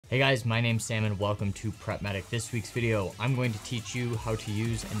Hey guys, my name's Sam and welcome to Prep Medic. This week's video, I'm going to teach you how to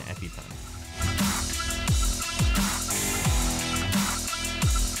use an EpiPen.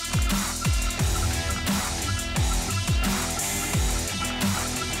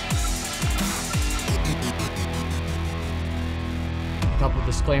 Couple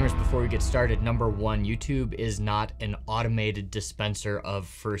disclaimers before we get started. Number one, YouTube is not an automated dispenser of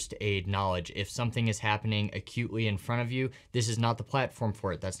first aid knowledge. If something is happening acutely in front of you, this is not the platform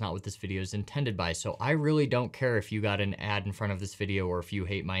for it. That's not what this video is intended by. So I really don't care if you got an ad in front of this video or if you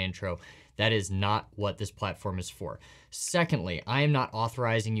hate my intro. That is not what this platform is for. Secondly, I am not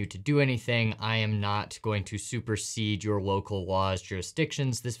authorizing you to do anything. I am not going to supersede your local laws,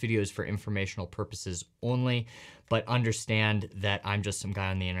 jurisdictions. This video is for informational purposes only, but understand that I'm just some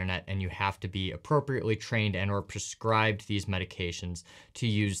guy on the internet and you have to be appropriately trained and or prescribed these medications to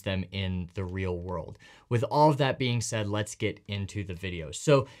use them in the real world. With all of that being said, let's get into the video.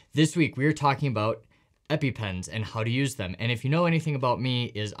 So this week we are talking about EpiPens and how to use them. And if you know anything about me,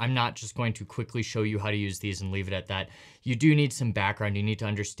 is I'm not just going to quickly show you how to use these and leave it at that. You do need some background. You need to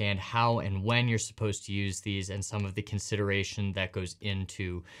understand how and when you're supposed to use these and some of the consideration that goes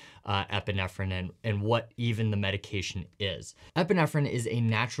into epinephrine and what even the medication is. Epinephrine is a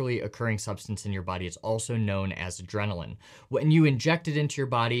naturally occurring substance in your body. It's also known as adrenaline. When you inject it into your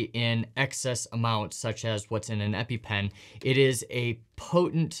body in excess amounts, such as what's in an EpiPen, it is a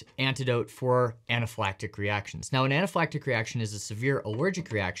potent antidote for anaphylactic reactions. Now, an anaphylactic reaction is a severe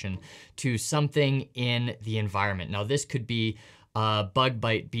allergic reaction to something in the environment. Now, this could be bug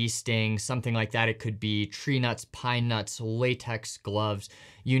bite, bee sting, something like that. It could be tree nuts, pine nuts, latex gloves,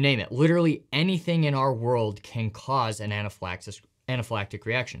 you name it. Literally anything in our world can cause an anaphylactic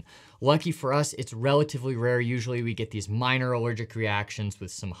reaction. Lucky for us, it's relatively rare. Usually we get these minor allergic reactions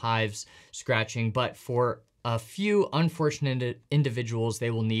with some hives, scratching, but for a few unfortunate individuals, they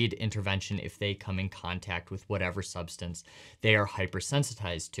will need intervention if they come in contact with whatever substance they are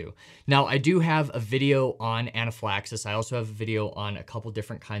hypersensitized to. Now, I do have a video on anaphylaxis. I also have a video on a couple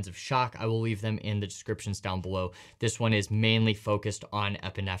different kinds of shock. I will leave them in the descriptions down below. This one is mainly focused on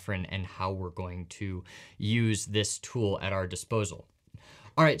epinephrine and how we're going to use this tool at our disposal.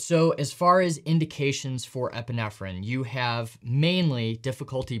 All right, so as far as indications for epinephrine, you have mainly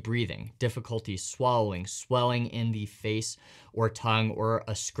difficulty breathing, difficulty swallowing, swelling in the face or tongue, or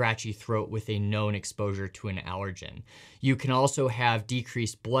a scratchy throat with a known exposure to an allergen. You can also have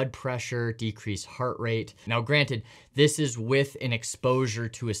decreased blood pressure, decreased heart rate. Now, granted, this is with an exposure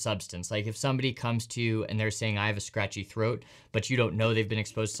to a substance. Like if somebody comes to you and they're saying, I have a scratchy throat, but you don't know they've been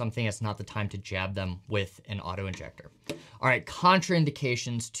exposed to something, it's not the time to jab them with an autoinjector. All right,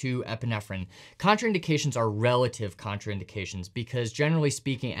 contraindications to epinephrine. Contraindications are relative contraindications because generally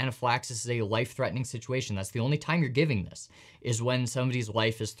speaking, anaphylaxis is a life-threatening situation. That's the only time you're giving this, is when somebody's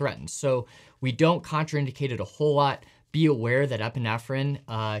life is threatened. So we don't contraindicate it a whole lot. Be aware that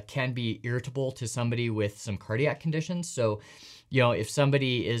epinephrine can be irritable to somebody with some cardiac conditions. So, you know, if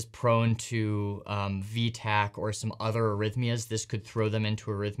somebody is prone to VTach or some other arrhythmias, this could throw them into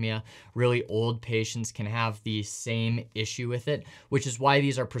arrhythmia. Really old patients can have the same issue with it, which is why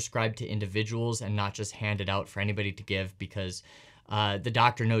these are prescribed to individuals and not just handed out for anybody to give, because the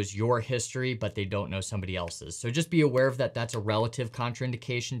doctor knows your history, but they don't know somebody else's. So just be aware of that. That's a relative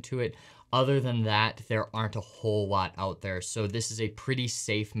contraindication to it. Other than that, there aren't a whole lot out there. So this is a pretty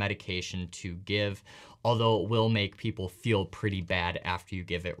safe medication to give, although it will make people feel pretty bad after you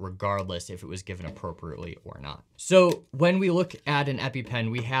give it, regardless if it was given appropriately or not. So when we look at an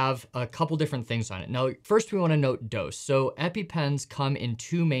EpiPen, we have a couple different things on it. Now, first we want to note dose. So EpiPens come in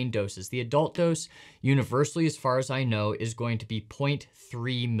two main doses. The adult dose, universally as far as I know, is going to be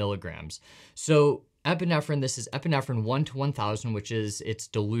 0.3 milligrams. So epinephrine, this is epinephrine 1 to 1,000, which is its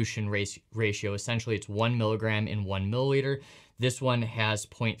dilution ratio. Essentially, it's 1 milligram in 1 milliliter. This one has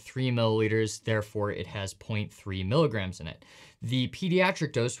 0.3 milliliters, therefore it has 0.3 milligrams in it. The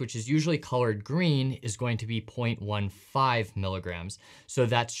pediatric dose, which is usually colored green, is going to be 0.15 milligrams. So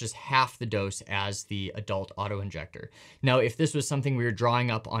that's just half the dose as the adult autoinjector. Now, if this was something we were drawing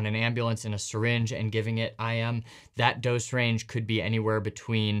up on an ambulance in a syringe and giving it IM, that dose range could be anywhere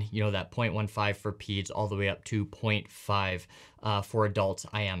between, you know, that 0.15 for peds all the way up to 0.5 for adults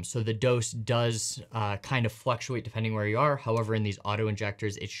IM. So the dose does kind of fluctuate depending where you are. However, in these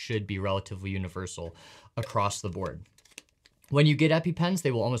autoinjectors, it should be relatively universal across the board. When you get EpiPens,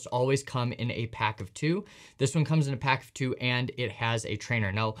 they will almost always come in a pack of 2. This one comes in a pack of 2 and it has a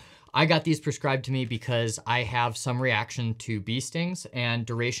trainer. Now, I got these prescribed to me because I have some reaction to bee stings, and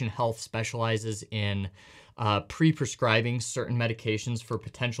Duration Health specializes in pre-prescribing certain medications for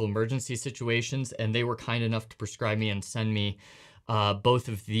potential emergency situations, and they were kind enough to prescribe me and send me both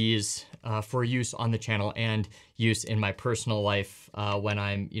of these for use on the channel and use in my personal life when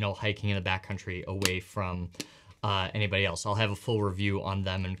I'm, hiking in the backcountry away from anybody else. I'll have a full review on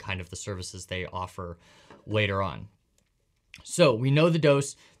them and kind of the services they offer later on. So we know the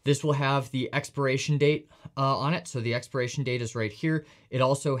dose. This will have the expiration date on it. So the expiration date is right here. It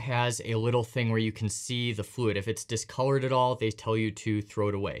also has a little thing where you can see the fluid. If it's discolored at all, they tell you to throw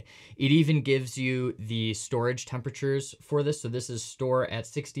it away. It even gives you the storage temperatures for this. So this is store at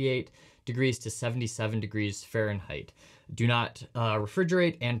 68 degrees to 77 degrees Fahrenheit. Do not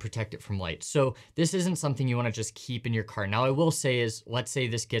refrigerate and protect it from light. So this isn't something you want to just keep in your car. Now, I will say is, let's say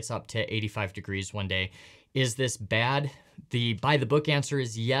this gets up to 85 degrees one day. Is this bad? The by the book answer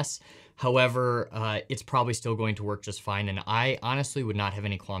is yes. However, it's probably still going to work just fine. And I honestly would not have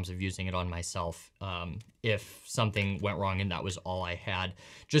any qualms of using it on myself if something went wrong and that was all I had.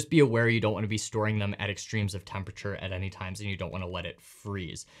 Just be aware you don't want to be storing them at extremes of temperature at any times, and you don't want to let it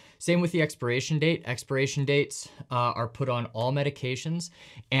freeze. Same with the expiration date. Expiration dates are put on all medications,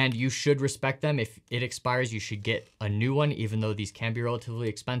 and you should respect them. If it expires, you should get a new one, even though these can be relatively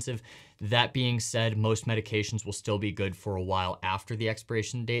expensive. That being said, most medications will still be good for a while after the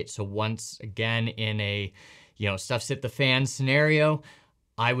expiration date. So once again, in a, stuff's hit the fan scenario,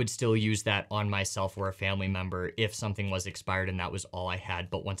 I would still use that on myself or a family member if something was expired and that was all I had.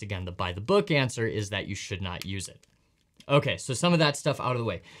 But once again, the by the book answer is that you should not use it. Okay, so some of that stuff out of the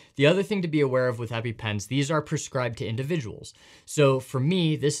way. The other thing to be aware of with EpiPens, these are prescribed to individuals. So for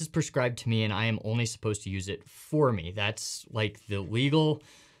me, this is prescribed to me and I am only supposed to use it for me. That's like the legal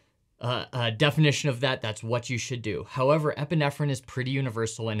definition of that. That's what you should do. However, epinephrine is pretty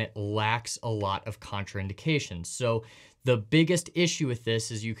universal and it lacks a lot of contraindications. So the biggest issue with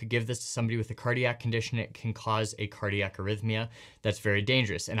this is you could give this to somebody with a cardiac condition. It can cause a cardiac arrhythmia. That's very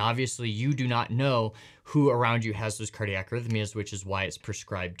dangerous. And obviously you do not know who around you has those cardiac arrhythmias, which is why it's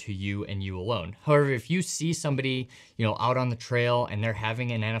prescribed to you and you alone. However, if you see somebody, out on the trail and they're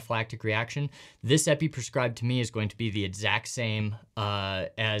having an anaphylactic reaction, this epi prescribed to me is going to be the exact same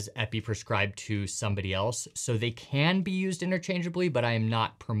as epi prescribed to somebody else. So they can be used interchangeably, but I am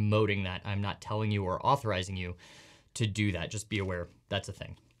not promoting that. I'm not telling you or authorizing you to do that. Just be aware that's a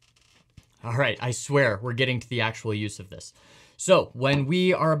thing. All right, I swear we're getting to the actual use of this. So when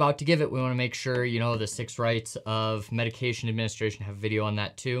we are about to give it, we want to make sure, the 6 rights of medication administration, have a video on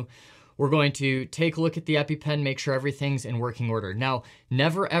that too. We're going to take a look at the EpiPen, make sure everything's in working order. Now,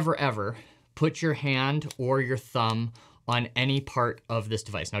 never, ever, ever put your hand or your thumb on any part of this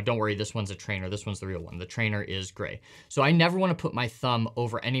device. Now, don't worry, this one's a trainer. This one's the real one. The trainer is gray. So I never want to put my thumb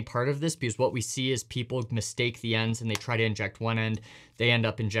over any part of this because what we see is people mistake the ends and they try to inject one end. They end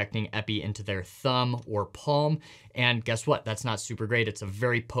up injecting epi into their thumb or palm. And guess what? That's not super great. It's a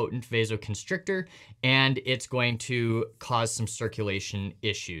very potent vasoconstrictor and it's going to cause some circulation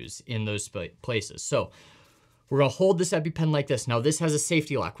issues in those places. So we're gonna hold this EpiPen like this. Now this has a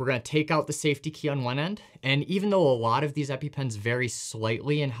safety lock. We're gonna take out the safety key on one end. And even though a lot of these EpiPens vary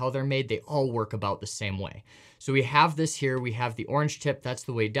slightly in how they're made, they all work about the same way. So we have this here, we have the orange tip, that's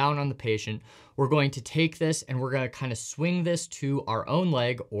the way down on the patient. We're going to take this and we're gonna kind of swing this to our own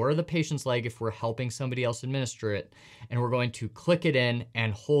leg or the patient's leg if we're helping somebody else administer it. And we're going to click it in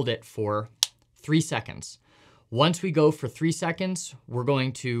and hold it for 3 seconds. Once we go for 3 seconds, we're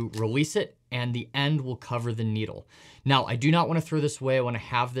going to release it and the end will cover the needle. Now, I do not want to throw this away. I want to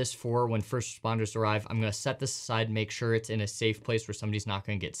have this for when first responders arrive. I'm going to set this aside, make sure it's in a safe place where somebody's not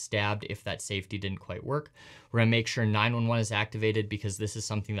going to get stabbed if that safety didn't quite work. We're going to make sure 911 is activated because this is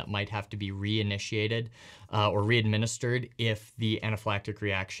something that might have to be reinitiated or readministered if the anaphylactic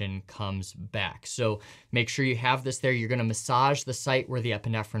reaction comes back. So make sure you have this there. You're going to massage the site where the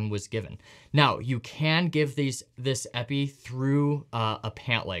epinephrine was given. Now, you can give this epi through a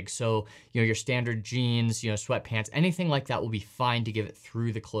pant leg. So, your standard jeans, sweatpants, anything like that will be fine to give it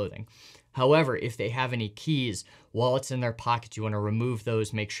through the clothing. However, if they have any keys, wallets in their pockets, you want to remove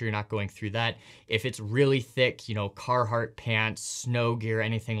those, make sure you're not going through that. If it's really thick, Carhartt pants, snow gear,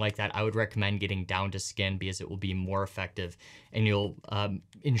 anything like that, I would recommend getting down to skin because it will be more effective and you'll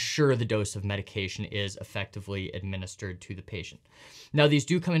ensure the dose of medication is effectively administered to the patient. Now, these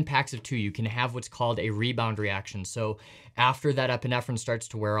do come in packs of 2. You can have what's called a rebound reaction. So after that epinephrine starts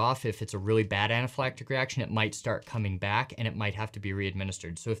to wear off, if it's a really bad anaphylactic reaction, it might start coming back and it might have to be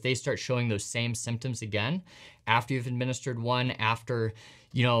readministered. So if they start showing those same symptoms again, after you've administered one, after,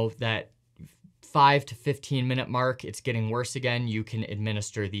 that 5 to 15 minute mark, it's getting worse again, you can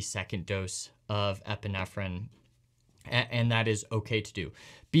administer the second dose of epinephrine and that is okay to do.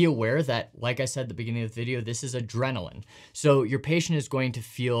 Be aware that, like I said at the beginning of the video, this is adrenaline. So your patient is going to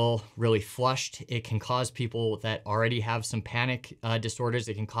feel really flushed. It can cause people that already have some panic disorders,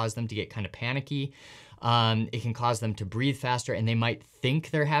 it can cause them to get kind of panicky. It can cause them to breathe faster, and they might think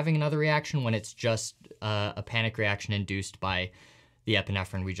they're having another reaction when it's just a panic reaction induced by the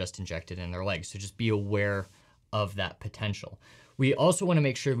epinephrine we just injected in their legs. So just be aware of that potential. We also want to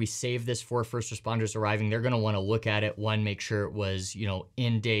make sure we save this for first responders arriving. They're going to want to look at it. One, make sure it was,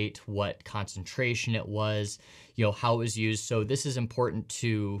 in date, what concentration it was, how it was used. So this is important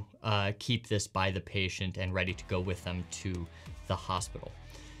to keep this by the patient and ready to go with them to the hospital.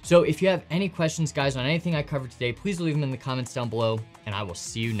 So if you have any questions, guys, on anything I covered today, please leave them in the comments down below, and I will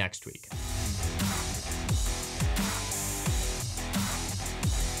see you next week.